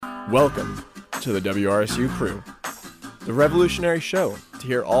Welcome to the WRSU Crew, the revolutionary show to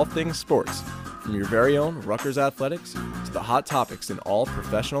hear all things sports, from your very own Rutgers athletics to the hot topics in all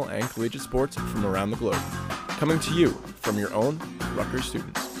professional and collegiate sports from around the globe. Coming to you from your own Rutgers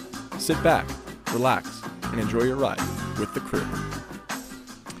students. Sit back, relax, and enjoy your ride with the crew.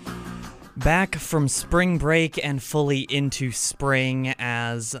 Back from spring break and fully into spring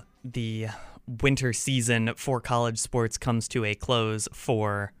as the winter season for college sports comes to a close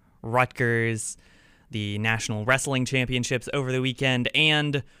for Rutgers, the National Wrestling Championships over the weekend,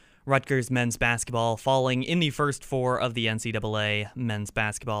 and Rutgers men's basketball falling in the first four of the NCAA men's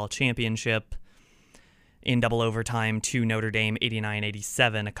basketball championship in double overtime to Notre Dame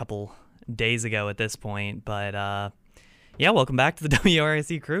 89-87 a couple days ago at this point. But welcome back to the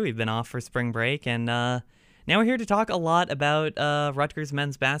WRSU Crew. We've been off for spring break, and now we're here to talk a lot about Rutgers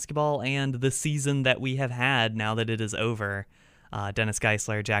men's basketball and the season that we have had now that it is over. Dennis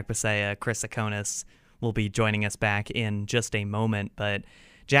Geissler, Jack Bisaha, Chris Tsakonas will be joining us back in just a moment. But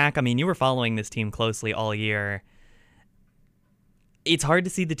Jack, I mean, you were following this team closely all year. It's hard to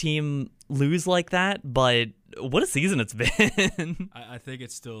see the team lose like that, but what a season it's been. I think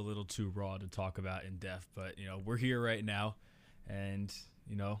it's still a little too raw to talk about in depth, but, we're here right now, and,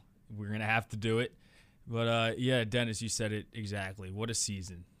 we're going to have to do it. But, Dennis, you said it exactly. What a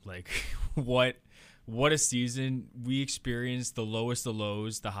season. Like, what a season. We experienced the lowest of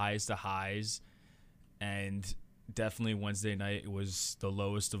lows, the highest of highs, and definitely Wednesday night it was the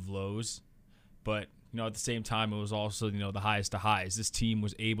lowest of lows. But, at the same time, it was also, the highest of highs. This team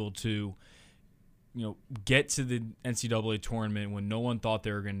was able to, get to the NCAA tournament when no one thought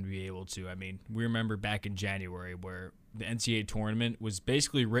they were going to be able to. I mean, we remember back in January where the NCAA tournament was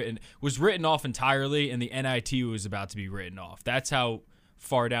basically written off entirely, and the NIT was about to be written off. That's how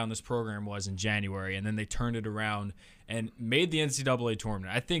far down this program was in January, and then they turned it around and made the NCAA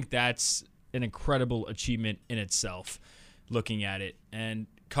tournament. I think that's an incredible achievement in itself, looking at it. And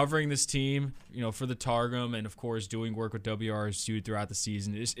covering this team, for the Targum, and of course doing work with WRSU throughout the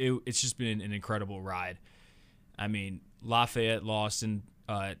season, it's just been an incredible ride. I mean, Lafayette lost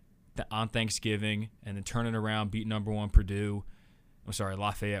on Thanksgiving, and then turning around, beat number one Purdue. I'm sorry,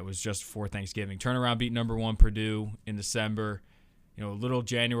 Lafayette was just before Thanksgiving. Turn around, beat number one Purdue in December. A little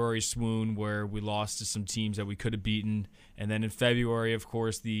January swoon where we lost to some teams that we could have beaten. And then in February, of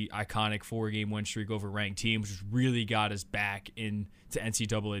course, the iconic 4-game win streak over ranked teams, which really got us back into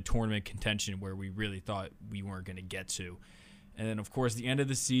NCAA tournament contention where we really thought we weren't going to get to. And then, of course, the end of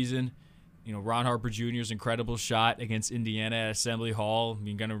the season, Ron Harper Jr.'s incredible shot against Indiana at Assembly Hall. I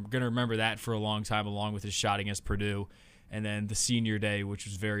mean, gonna remember that for a long time, along with his shot against Purdue. And then the senior day, which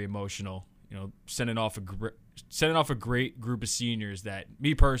was very emotional. Sending off a great group of seniors that,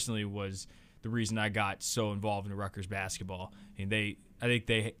 me personally, was the reason I got so involved in Rutgers basketball. And I think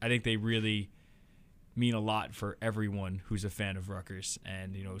they really mean a lot for everyone who's a fan of Rutgers.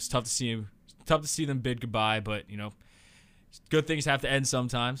 And it's tough to see them bid goodbye, but good things have to end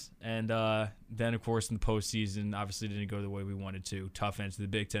sometimes. And then, of course, in the postseason, obviously didn't go the way we wanted to. Tough end to the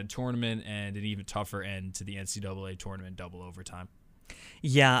Big Ten tournament, and an even tougher end to the NCAA tournament double overtime.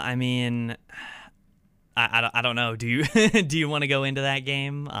 Yeah, I mean, I don't know. Do you want to go into that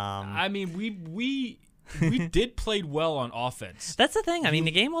game? I mean, we did play well on offense. That's the thing. I mean,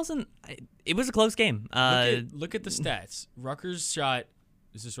 the game wasn't. It was a close game. Look at the stats. Rutgers shot.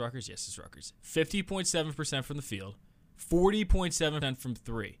 Is this Rutgers? Yes, it's Rutgers. 50.7% from the field, 40.7% from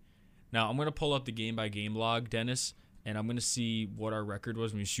three. Now I'm going to pull up the game-by-game log, Dennis, and I'm going to see what our record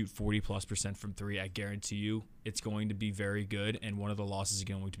was when we shoot 40+% from three. I guarantee you it's going to be very good, and one of the losses is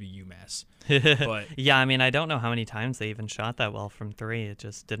going to be UMass. But yeah, I mean, I don't know how many times they even shot that well from three. It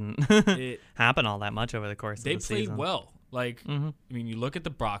just didn't happen all that much over the course of the season. They played well. Like, I mean, you look at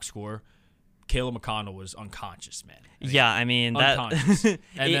the box score, Caleb McConnell was unconscious, man. I mean unconscious.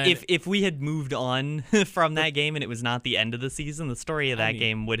 That if we had moved on from that game and it was not the end of the season, the story of that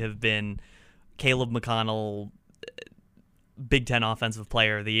game would have been Caleb McConnell, Big Ten Offensive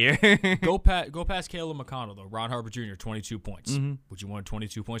Player of the Year. Go past Caleb McConnell, though. Ron Harper Jr., 22 points. Mm-hmm. Would you want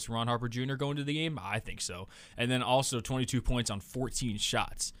 22 points from Ron Harper Jr. going to the game? I think so. And then also 22 points on 14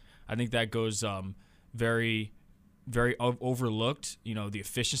 shots. I think that goes very, very overlooked. The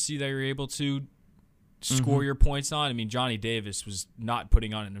efficiency that you're able to score your points on. I mean, Johnny Davis was not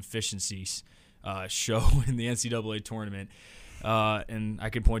putting on an efficiency show in the NCAA tournament. And I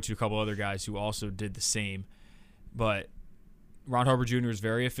could point to a couple other guys who also did the same. But Ron Harper Jr. is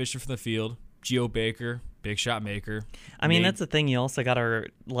very efficient from the field. Geo Baker, big shot maker. I mean, that's the thing. You also got to,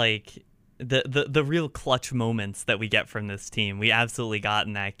 the real clutch moments that we get from this team. We absolutely got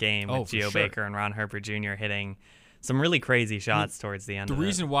in that game with Geo Baker and Ron Harper Jr. hitting some really crazy shots towards the end. The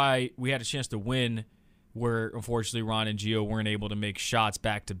reason why we had a chance to win, where unfortunately Ron and Gio weren't able to make shots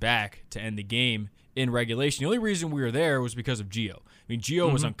back to back to end the game in regulation. The only reason we were there was because of Gio. I mean,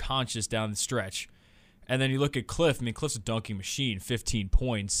 Gio was unconscious down the stretch. And then you look at Cliff. I mean, Cliff's a dunking machine, 15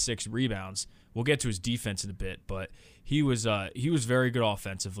 points, 6 rebounds. We'll get to his defense in a bit, but he was very good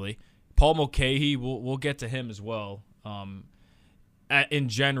offensively. Paul Mulcahy, we'll get to him as well in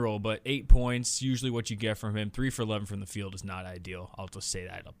general, but 8 points, usually what you get from him. 3 for 11 from the field is not ideal. I'll just say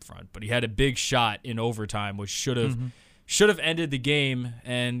that up front. But he had a big shot in overtime, which should have ended the game.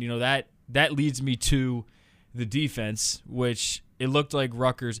 And that leads me to the defense, which it looked like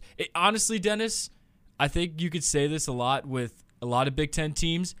Rutgers. Honestly, Dennis, I think you could say this a lot with a lot of Big Ten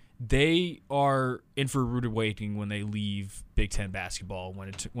teams. They are in for a rude awakening when they leave Big Ten basketball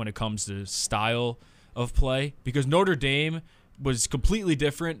when it comes to style of play, because Notre Dame was completely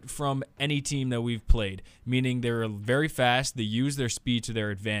different from any team that we've played, meaning they were very fast. They used their speed to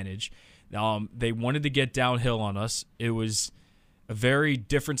their advantage. They wanted to get downhill on us. It was a very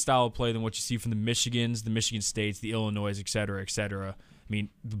different style of play than what you see from the Michigans, the Michigan States, the Illinois, et cetera, et cetera. I mean,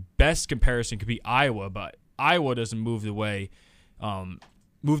 the best comparison could be Iowa, but Iowa doesn't move the way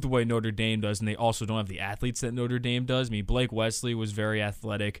Notre Dame does, and they also don't have the athletes that Notre Dame does. I mean, Blake Wesley was very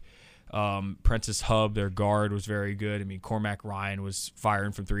athletic. Prentice Hub, their guard, was very good. I mean, Cormac Ryan was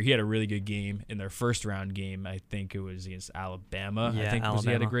firing from 3. He had a really good game in their first round game. I think it was against Alabama. Yeah, I think Alabama.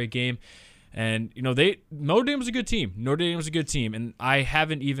 He had a great game. And, Notre Dame was a good team. And I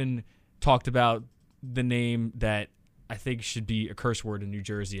haven't even talked about the name that I think should be a curse word in New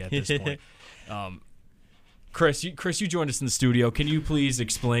Jersey at this point. Chris, you joined us in the studio. Can you please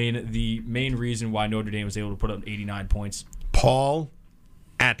explain the main reason why Notre Dame was able to put up 89 points? Paul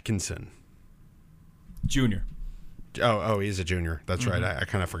Atkinson. Junior. Oh, he's a junior. That's right. I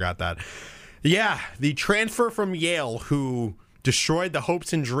kind of forgot that. Yeah, the transfer from Yale who destroyed the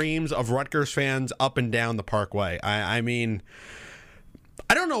hopes and dreams of Rutgers fans up and down the Parkway. I mean,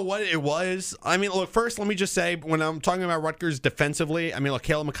 I don't know what it was. I mean, look, first, let me just say, when I'm talking about Rutgers defensively, I mean, look,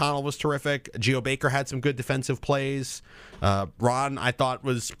 Caleb McConnell was terrific. Geo Baker had some good defensive plays. Ron, I thought,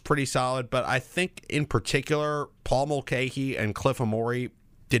 was pretty solid. But I think, in particular, Paul Mulcahy and Cliff Amori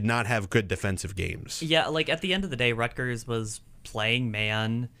did not have good defensive games. Yeah, like, at the end of the day, Rutgers was playing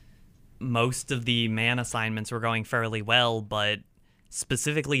man. Most of the man assignments were going fairly well, but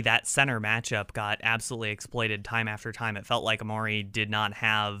specifically that center matchup got absolutely exploited time after time. It felt like Amori did not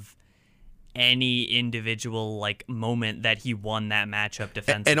have any individual moment that he won that matchup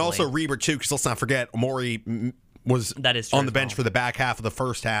defensively. And also Reber too, because let's not forget Amori was on the bench for the back half of the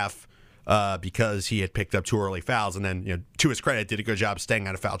first half because he had picked up 2 early fouls, and then to his credit did a good job staying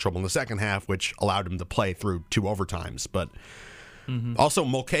out of foul trouble in the second half, which allowed him to play through 2 overtimes. But also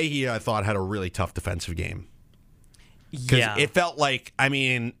Mulcahy, I thought, had a really tough defensive game. Because it felt like, I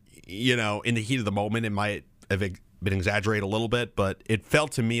mean, in the heat of the moment, it might have been exaggerated a little bit, but it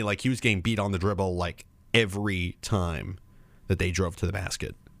felt to me like he was getting beat on the dribble every time that they drove to the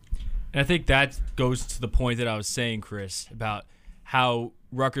basket. And I think that goes to the point that I was saying, Chris, about how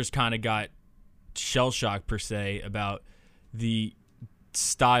Rutgers kind of got shell-shocked, per se, about the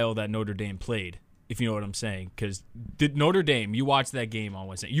style that Notre Dame played, if you know what I'm saying. Because Notre Dame, you watched that game on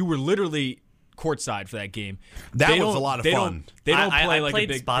Wednesday. You were literally courtside for that game. That was a lot of fun. They don't play I like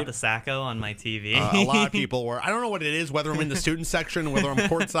played a big Spot the Sacco on my TV. A lot of people were. I don't know what it is, whether I'm in the student section, whether I'm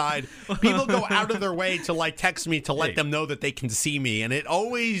courtside. People go out of their way to text me to let them know that they can see me, and it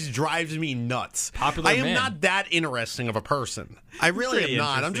always drives me nuts. I am not that interesting of a person. I really am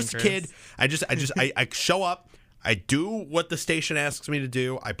not. I'm just a kid. I show up. I do what the station asks me to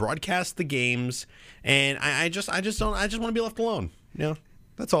do. I broadcast the games, and I just want to be left alone.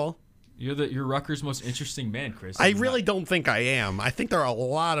 That's all. You're Rutgers' most interesting man, Chris. I really don't think I am. I think there are a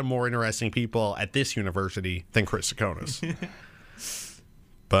lot of more interesting people at this university than Chris Tsakonas.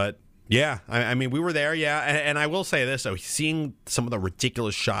 But, yeah, I mean, we were there, yeah. And I will say this, though. Seeing some of the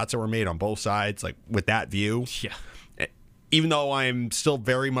ridiculous shots that were made on both sides, with that view. Yeah. Even though I'm still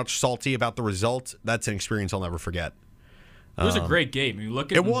very much salty about the result, that's an experience I'll never forget. It was a great game. I mean,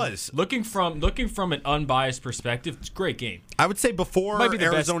 looking from an unbiased perspective, it's a great game. I would say before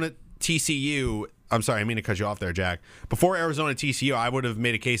Arizona TCU, I'm sorry, I mean to cut you off there, Jack. Before Arizona TCU, I would have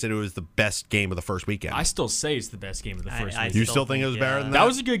made a case that it was the best game of the first weekend. I still say it's the best game of the first weekend. You still think it was better than that? That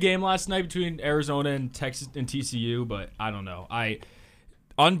was a good game last night between Arizona and Texas and TCU, but I don't know.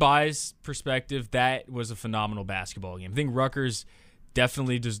 Unbiased perspective, that was a phenomenal basketball game. I think Rutgers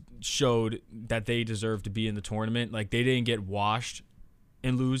definitely just showed that they deserve to be in the tournament. They didn't get washed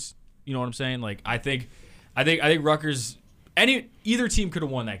and lose. You know what I'm saying? I think Rutgers, either team could have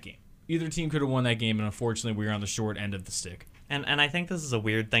won that game. Either team could have won that game, and unfortunately, we were on the short end of the stick. And I think this is a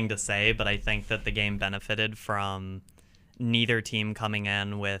weird thing to say, but I think that the game benefited from neither team coming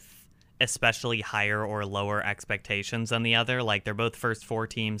in with especially higher or lower expectations than the other. Like, they're both first four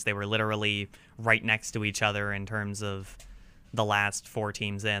teams. They were literally right next to each other in terms of the last four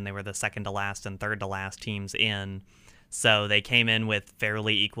teams in. They were the second to last and third to last teams in. So they came in with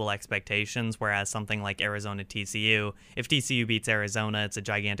fairly equal expectations, whereas something like Arizona-TCU, if TCU beats Arizona, it's a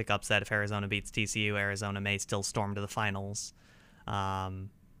gigantic upset. If Arizona beats TCU, Arizona may still storm to the finals. But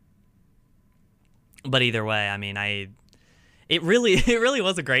either way, I mean, it really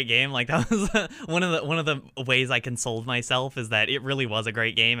was a great game. Like, that was one of the ways I consoled myself, is that it really was a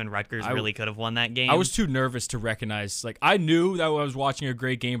great game, and Rutgers really could have won that game. I was too nervous to recognize. Like, I knew that I was watching a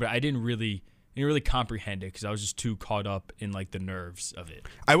great game, but I didn't really comprehend it because I was just too caught up in like the nerves of it.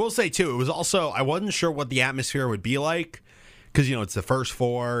 I will say too, it was also, I wasn't sure what the atmosphere would be like because, you know, it's the first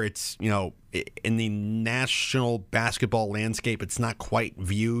four. It's, you know, in the national basketball landscape, it's not quite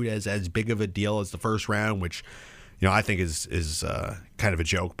viewed as big of a deal as the first round, which, you know, I think is kind of a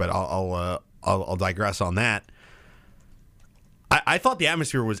joke. But I'll digress on that. I thought the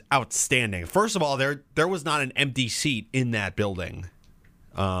atmosphere was outstanding. First of all, there was not an empty seat in that building.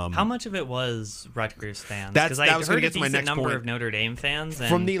 How much of it was Rutgers fans? That was going to get to my next number point. of Notre Dame fans. And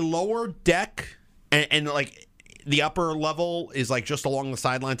from the lower deck and like the upper level is like just along the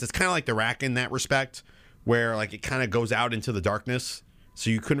sidelines. It's kind of like the rack in that respect, where like it kind of goes out into the darkness, so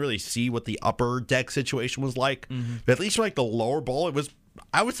you couldn't really see what the upper deck situation was like. Mm-hmm. But at least for like the lower bowl, it was,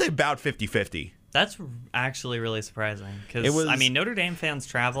 I would say, about 50-50. That's actually really surprising because I mean, Notre Dame fans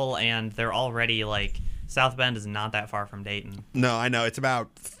travel and they're already like. South Bend is not that far from Dayton. No, I know. It's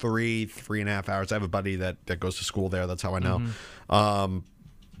about 3.5 hours. I have a buddy that goes to school there. That's how I know. Mm-hmm.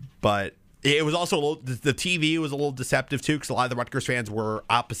 But it was also a little, the TV was a little deceptive too, because a lot of the Rutgers fans were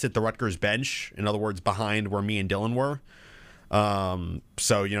opposite the Rutgers bench. In other words, behind where me and Dylan were.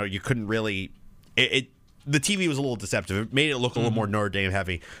 So, you know, you couldn't really... The TV was a little deceptive. It made it look a little more Notre Dame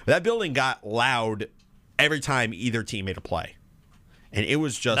heavy. But that building got loud every time either team made a play. And it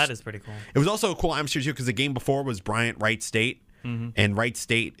was just... That is pretty cool. It was also a cool atmosphere, too, because the game before was Bryant-Wright State. Mm-hmm. And Wright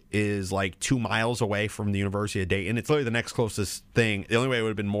State is like 2 miles away from the University of Dayton. It's literally the next closest thing. The only way it would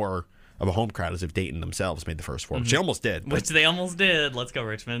have been more of a home crowd is if Dayton themselves made the first four, which they almost did. Which they almost did. Let's go,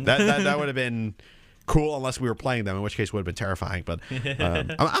 Richmond. That would have been cool unless we were playing them, in which case it would have been terrifying. But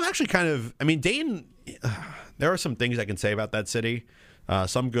I'm actually kind of... I mean, Dayton... there are some things I can say about that city.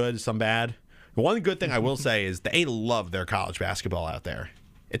 Some good, some bad. The one good thing I will say is they love their college basketball out there.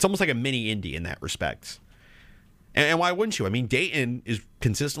 It's almost like a mini Indy in that respect. And why wouldn't you? I mean, Dayton is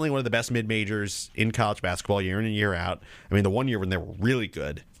consistently one of the best mid-majors in college basketball year in and year out. I mean, the one year when they were really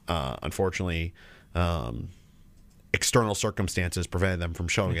good, unfortunately, external circumstances prevented them from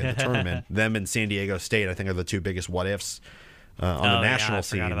showing it in the tournament. Them and San Diego State, I think, are the two biggest what-ifs. On the national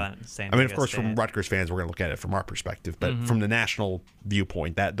scene. I mean, of course, from Rutgers fans, we're going to look at it from our perspective, but from the national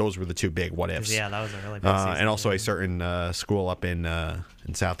viewpoint, those were the two big what ifs. Yeah, that was a really big season. And also a certain school up in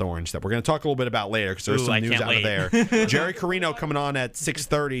South Orange that we're going to talk a little bit about later because there's some news out of there. Jerry Carino coming on at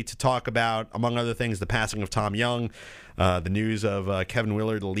 6:30 to talk about, among other things, the passing of Tom Young, the news of Kevin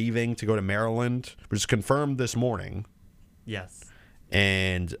Willard leaving to go to Maryland, which was confirmed this morning. Yes.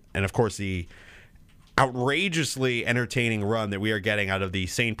 And of course the outrageously entertaining run that we are getting out of the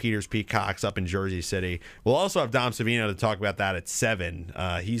St. Peter's Peacocks up in Jersey City. We'll also have Dom Savino to talk about that at 7.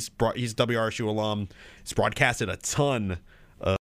 He's WRSU alum. He's broadcasted a ton